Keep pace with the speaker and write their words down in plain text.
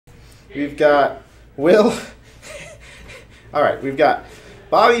We've got Will. All right, we've got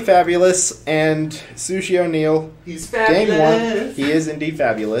Bobby Fabulous and Sushi O'Neil. He's fabulous. Game 1. He is indeed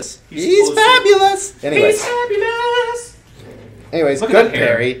fabulous. He's fabulous. Anyways. He's fabulous. Anyways, good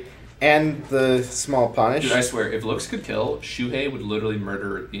parry and the small punish. Dude, I swear, if looks could kill, Shuhei would literally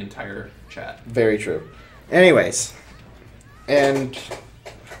murder the entire chat. Very true. Anyways, and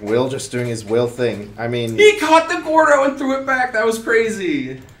Will just doing his Will thing. I mean, he caught the Gordo and threw it back. That was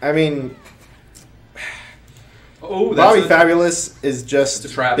crazy. I mean, oh, Bobby Fabulous has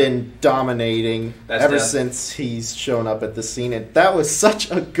just trap. been dominating ever death. since he's shown up at the scene, and that was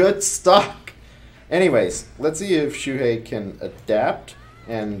such a good stock. Anyways, let's see if Shuhei can adapt.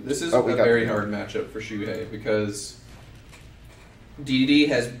 And this is a very hard matchup for Shuhei because DDD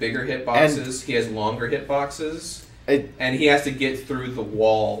has bigger hitboxes, he has longer hitboxes, and he has to get through the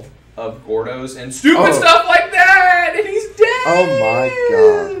wall of Gordos and stupid stuff like that, and he's dead! Oh my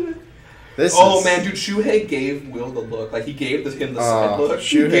god. Man, dude, Shuhei gave Will the look. Like, he gave him the side look.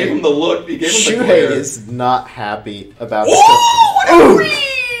 Shuhei, he gave him the look. He gave him the glare. Shuhei is not happy about this. Oh, what a read!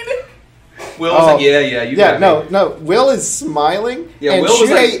 Will was like, yeah, you got me. No. Will is smiling, and Will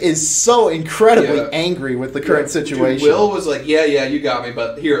Shuhei is so incredibly angry with the current situation. Dude, Will was like, yeah, you got me,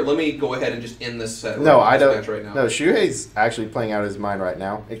 but here, let me go ahead and just end this set. No, I don't. Match right now. No, Shuhei's actually playing out his mind right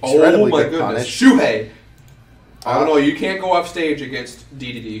now. Incredibly good punish. Shuhei! I don't know, you can't go off stage against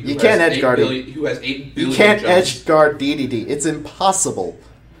DDD. You can't edge guard who has 8 billion You can't jumps. edge guard DDD. It's impossible.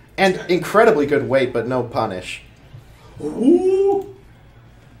 And incredibly good weight, but no punish. Ooh!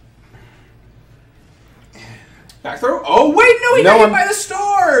 Back throw? Oh, wait, no, he got hit by the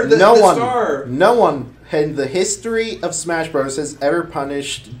star! No one in the history of Smash Bros. Has ever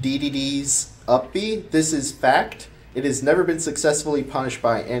punished DDD's up B. This is fact. It has never been successfully punished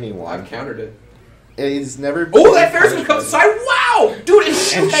by anyone. I've countered it. It has never been. Oh, that Ferris comes side! Wow! Dude, and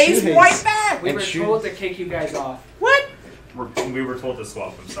Shuhei's right back! We were told to kick you guys off. What? We were told to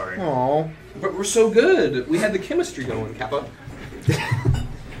swap, I'm sorry. Aww. But we're so good. We had the chemistry going, Kappa.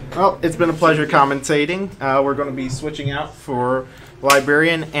 Well, it's been a pleasure commentating. We're going to be switching out for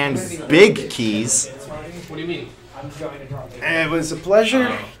Librarian and Big Keys. What do you mean? I'm going to drop it. It was a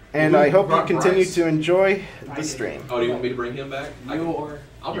pleasure, and I hope you continue to enjoy the stream. Oh, do you want me to bring him back?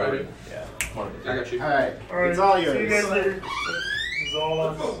 I'll drive it. Yeah. I got you. Alright, it's all yours. See you guys later. This is all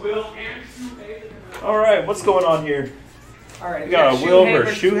us. Alright, what's going on here? Alright, we got a Will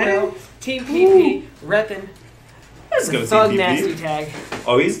versus Shuhei. Team PP, reppin'. Let's go Thugnasty tag.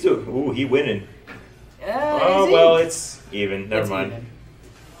 Oh, he's doing. Ooh, he winning. Oh, well, it's even. Never mind. Even.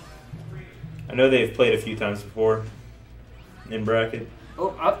 I know they've played a few times before in bracket.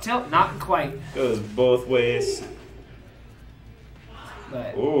 Oh, up tilt, not quite. Goes both ways.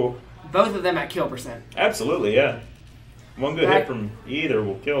 But ooh. Both of them at kill percent. Absolutely, yeah. One good hit from either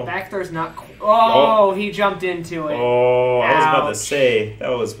will kill. Back throw's not. Oh, he jumped into it. Oh, I was about to Ouch. say that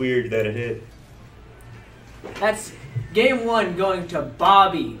was weird that it hit. That's game 1 going to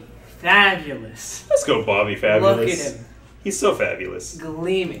Bobby. Fabulous. Let's go, Bobby Fabulous. Look at him. He's so fabulous.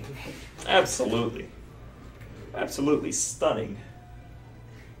 Gleaming. Absolutely. Absolutely stunning.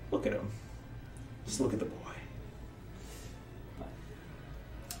 Look at him. Just look at the boy.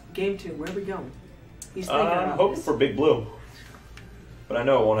 Game 2, where are we going? He's thinking I'm about hoping this. for Big Blue. But I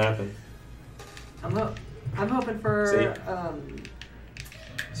know it won't happen. I'm hoping for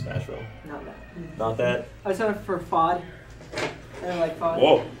Smash Roll. not that. Not that. I was hoping for FOD. I like FOD.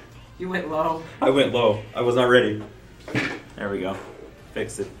 Whoa. You went low. I went low. I was not ready. There we go.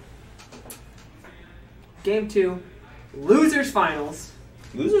 Fixed it. Game 2, losers finals.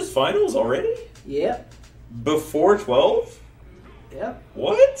 Losers finals already? Yep. Before 12? Yep.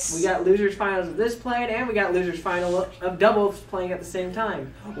 What? We got losers finals of this playing, and we got losers final of doubles playing at the same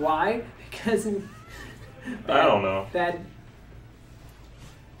time. Why? Because I don't know. Bad.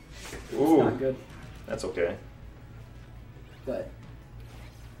 Ooh. It's not good. That's okay. But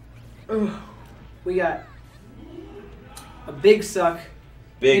we got a big suck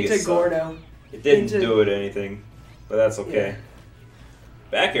into Gordo. It didn't do it anything, but that's okay. Yeah.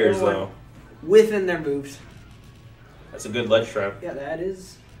 Back airs though. Within their moves. That's a good ledge trap. Yeah, that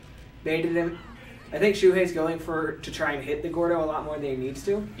is. Baited him. I think Shuhei's going to try and hit the Gordo a lot more than he needs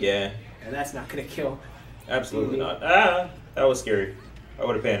to. Yeah. And that's not going to kill. Absolutely not. Ah, that was scary. I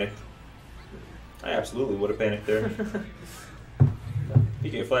would have panicked. I absolutely would have panicked there.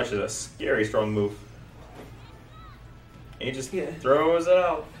 PK Flash is a scary strong move. And he just throws it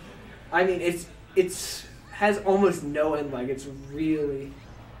out. I mean, it's has almost no end lag. It's really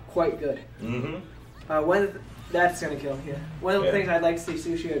quite good. Mm-hmm. That's gonna kill. Yeah. One of the things I'd like to see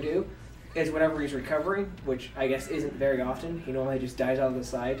Sushio do is whenever he's recovering, which I guess isn't very often. He normally just dies out of the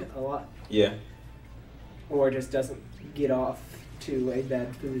side a lot. Yeah. Or just doesn't get off to a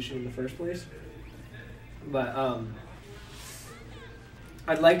bad position in the first place. But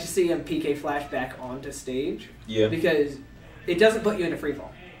I'd like to see him PK flash back onto stage. Yeah. Because it doesn't put you into free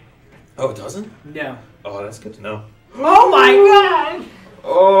fall. Oh, it doesn't? No. Oh, that's good to know. Oh my god!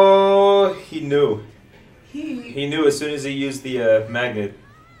 Oh, he knew. He He knew as soon as he used the magnet.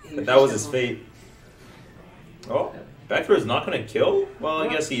 But that was his fate. Oh, back throw is not going to kill? Well, I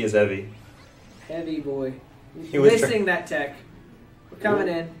guess he is heavy. Heavy boy. He was Missing that tech. We're coming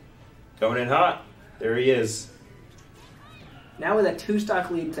in. Coming in hot. There he is. Now with a 2-stock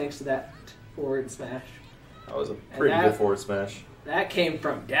lead thanks to that forward smash. That was a pretty good forward smash. That came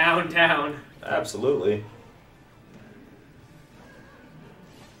from downtown. Absolutely.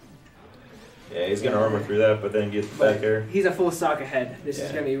 Yeah, he's going to armor through that, but then get the back air. He's a full stock ahead. This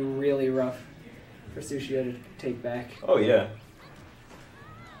is Yeah. going to be really rough for Sushio to take back. Oh, yeah.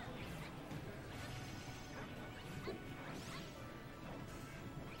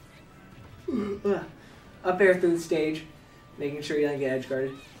 Up air through the stage, making sure he doesn't get edge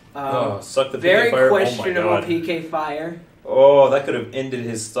guarded. Suck the PK Very fire. questionable Oh, my God. PK fire. Oh, that could have ended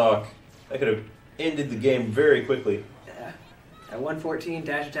his stock. That could have ended the game very quickly. At 114,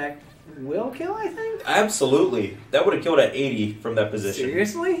 dash attack will kill, I think? Absolutely. That would have killed at 80 from that position.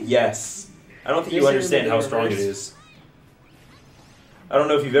 Seriously? Yes. I don't think This you understand is how gonna be strong it reversed. is. I don't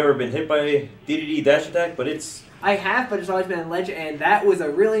know if you've ever been hit by DDD dash attack, but it's... I have, but it's always been in ledge, and that was a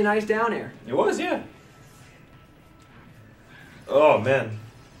really nice down air. It was, yeah. Oh, man.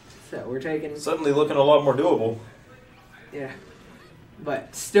 So we're taking... Suddenly looking a lot more doable. Yeah.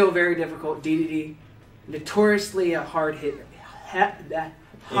 But still very difficult. DDD, notoriously a hard hitter.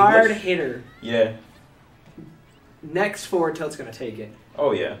 Hard English? hitter. Yeah. Next forward tilt's going to take it.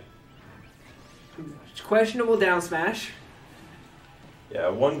 Oh, yeah. It's questionable down smash. Yeah,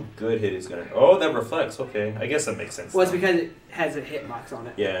 one good hit is going to... Oh, that reflects. Okay. I guess that makes sense. Well, it's now. because it has a hitbox on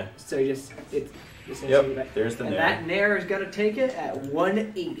it. Yeah. So you just... It's Yep, there's the and nair. that nair is going to take it at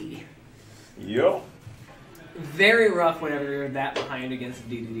 180. Yo. Very rough whenever you're that behind against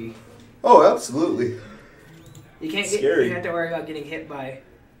DDD. Oh, absolutely. You can't Scary. you have to worry about getting hit by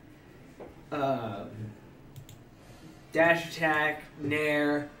dash attack,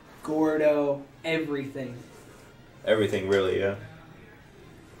 nair, Gordo, everything. Everything, really, yeah.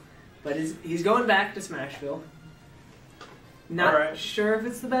 But he's going back to Smashville. Not Alright. sure if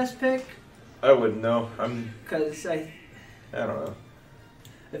it's the best pick, I wouldn't know. because I I don't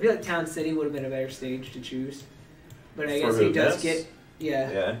know. feel like Town City would have been a better stage to choose. But I For guess the he does best? get...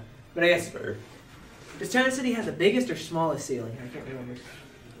 Yeah. Yeah. But I That's guess... fair. Does Town City have the biggest or smallest ceiling? I can't remember.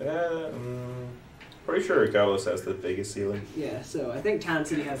 Pretty sure Carlos has the biggest ceiling. Yeah, so I think Town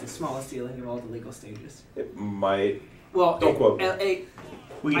City has the smallest ceiling of all the legal stages. It might. Well, Don't quote me.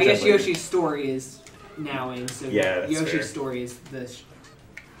 We I can guess check later. Yoshi's Story is now in, so Yeah, that's Yoshi's fair. Story is the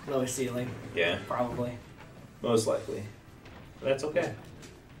lowest ceiling, Yeah, probably. most likely. But that's okay.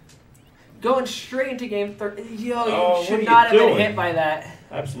 Going straight into game 30. Yo, Oh, you what should are not you have been doing? hit by that.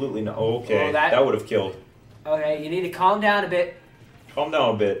 Absolutely not. Okay, Well, that- that would have killed. Okay, you need to calm down a bit. Calm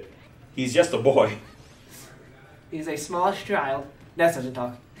down a bit. He's just a boy. He's a smallish child. Ness doesn't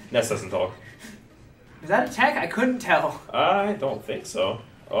talk. Ness doesn't talk. Is that a tech? I couldn't tell. I don't think so.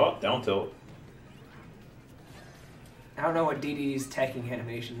 Oh, down tilt. I don't know what DD's teching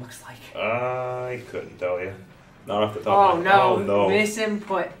animation looks like. I couldn't tell you. Not off the top Oh of my no, Oh no.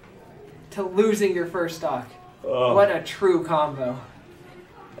 misinput to losing your first stock. Oh, What a true combo.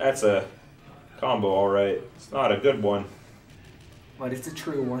 that's a combo, all right. It's not a good one. But it's a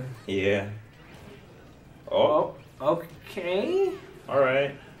true one. Yeah. Oh, Oh, okay. all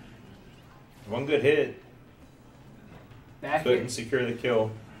right. One good hit. Back here. Couldn't secure the kill.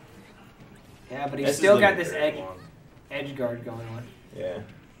 Yeah, but he's This still isn't got this very long. edge guard going on. Yeah.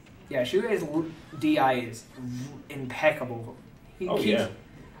 Yeah, Shuei's DI is impeccable. He Oh, keeps, yeah.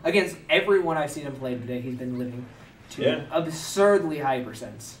 against everyone I've seen him play today, he's been living to Yeah. absurdly high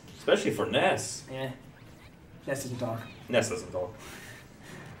percents. Especially for Ness. Yeah. Ness doesn't talk. Ness doesn't talk.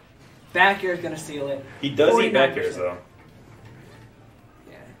 Back air's gonna seal it. He does eat back 49%. airs, though.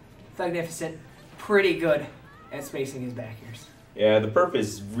 Yeah. Thugnificent, pretty good at spacing his back airs. Yeah, the perp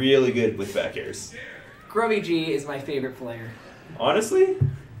is really good with back airs. Grubby G is my favorite player. Honestly?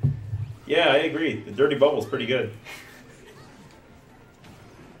 Yeah, I agree. The Dirty Bubble's pretty good.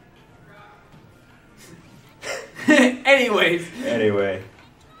 Anyways, Anyway.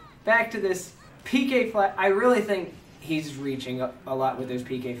 back to this PK flash. I really think he's reaching a lot with those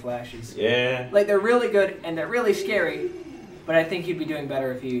PK flashes. Yeah. Like, they're really good and they're really scary, But I think he'd be doing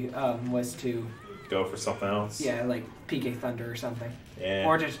better if he was to Go for something else. yeah, like PK Thunder or something, Yeah.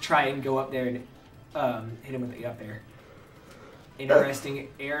 or just try and go up there and hit him with the up air. Interesting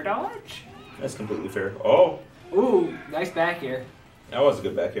air dodge. That's completely fair. Oh, Ooh, nice back air. that was a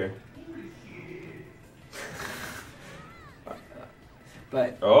good back here.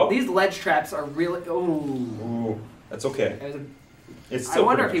 But Oh. these ledge traps are really. Ooh. Ooh, that's okay. That was a- It's I still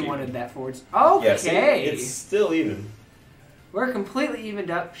wonder if pretty he much wanted that forwards. Okay. Yeah, see, it's still even. We're completely evened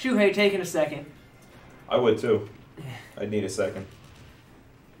up. Shuhei taking a second. I would too. I'd need a second.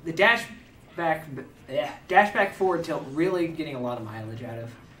 The dash back forward tilt really getting a lot of mileage out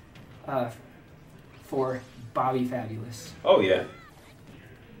of for Bobby Fabulous. Oh yeah.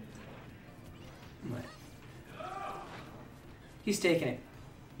 But he's taking it.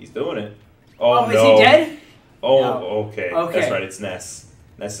 He's doing it. Oh, is no. he dead? Oh, No. okay. Okay. That's right. It's Ness.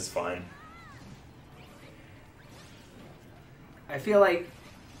 Ness is fine. I feel like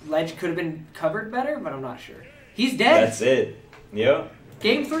ledge could have been covered better, but I'm not sure. He's dead. That's it. Yeah.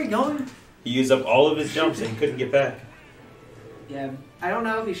 Game 3 going. He used up all of his jumps and couldn't get back. Yeah, I don't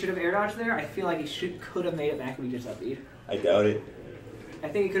know if he should have air dodged there. I feel like he could have made it back if he just up beat. I doubt it. I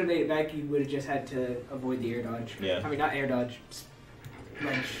think he could have made it back. He would have just had to avoid the air dodge. Yeah. I mean, not air dodge.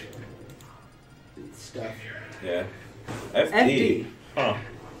 Ledge stuff. Yeah. FD. Huh.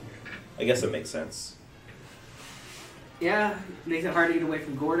 I guess it makes sense. Yeah, makes it hard to get away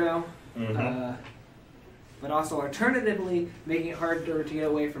from Gordo. Mm-hmm. But also, alternatively, making it harder to get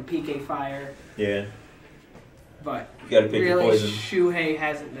away from PK Fire. Yeah. But You gotta pick your really, poison. Shuhei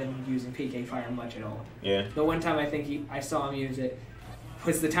hasn't been using PK Fire much at all. Yeah. The one time I think I saw him use it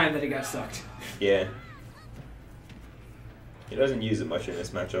was the time that he got sucked. Yeah. He doesn't use it much in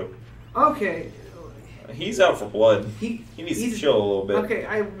this matchup. Okay. He's out for blood. He needs to he's- chill a little bit. Okay,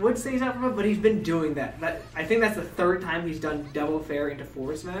 I would say he's out for it, but he's been doing that. I think that's the third time he's done double fair into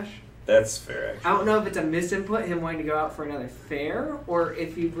forward smash. That's fair, actually. I don't know if it's a misinput, him wanting to go out for another fair, or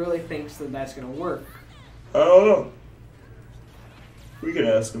if he really thinks that that's going to work. I don't know. We can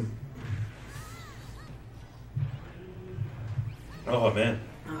ask him. Oh, man.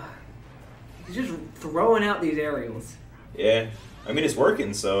 He's just throwing out these aerials. Yeah. I mean, it's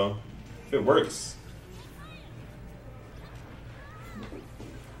working, so if it works.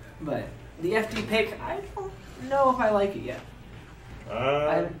 But the FD pick, I don't know if I like it yet.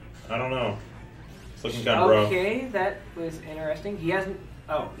 I don't know. It's looking kind of rough. Okay, that was interesting. He hasn't.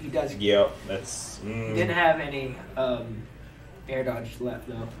 Oh, he does. Yep, that's. He didn't have any air dodge left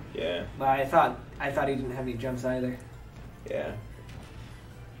though. Yeah, But I thought he didn't have any jumps either. yeah.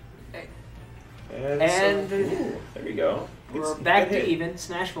 Hey. And ooh, there we go. We're Good back to hit. even.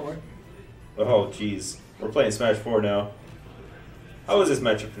 Smash 4. Oh, jeez. We're playing Smash 4 now. How was this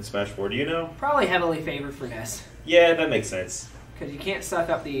matchup in Smash 4? Do you know? Probably heavily favored for Ness. Yeah, that makes sense. Because you can't suck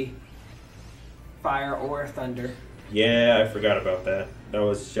up the fire or thunder. Yeah, I forgot about that. That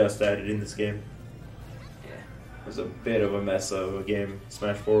was just added in this game. Yeah. It was a bit of a mess of a game,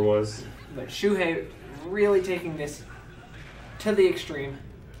 Smash 4 was. But Shuhei really taking this to the extreme.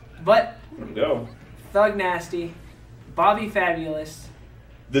 But Let him go. Thugnasty, Bobby Fabulous,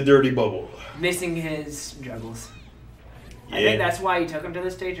 The dirty bubble. missing his juggles. Yeah. I think that's why he took him to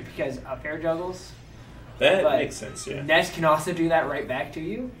the stage, because up air juggles. That But makes sense, yeah. Ness can also do that right back to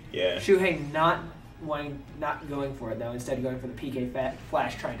you. Yeah. Shuhei not going for it though, instead going for the PK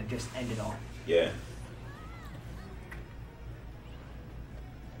flash, trying to just end it all. Yeah.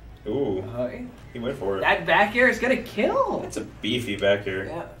 Ooh, Okay. he went for it. That back air is gonna kill. That's a beefy back here.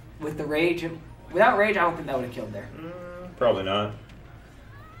 Yeah. With the rage, without rage, I don't think that would have killed there. Probably not.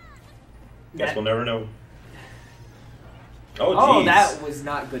 Guess That- we'll never know. Oh, Oh, jeez. that was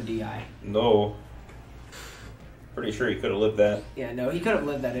not good DI. No. Pretty sure he could have lived that. Yeah, no, he could have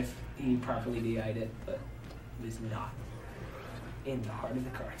lived that if he properly DI'd it, but it was not in the heart of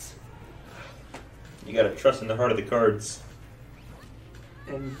the cards. You gotta trust in the heart of the cards.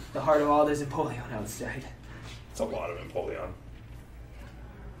 And the heart of all there's Empoleon outside. It's a lot of Empoleon.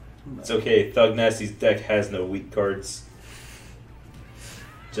 But It's okay, Thugnasty's deck has no weak cards.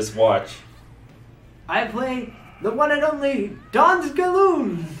 Just watch. I play the one and only Don's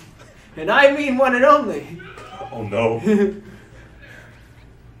Galoon! And I mean one and only! Oh no.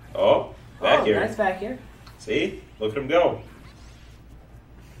 Oh, back here. Nice back here. See? Look at him go.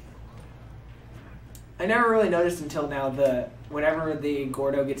 I never really noticed until now whenever the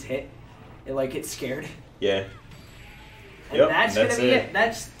Gordo gets hit, it like gets scared. Yeah. And Yep, that's that's gonna be it. it.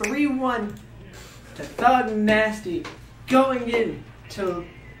 That's 3-1 to Thugnasty going in to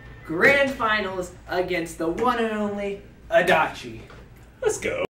grand finals against the one and only Adachi. Let's go.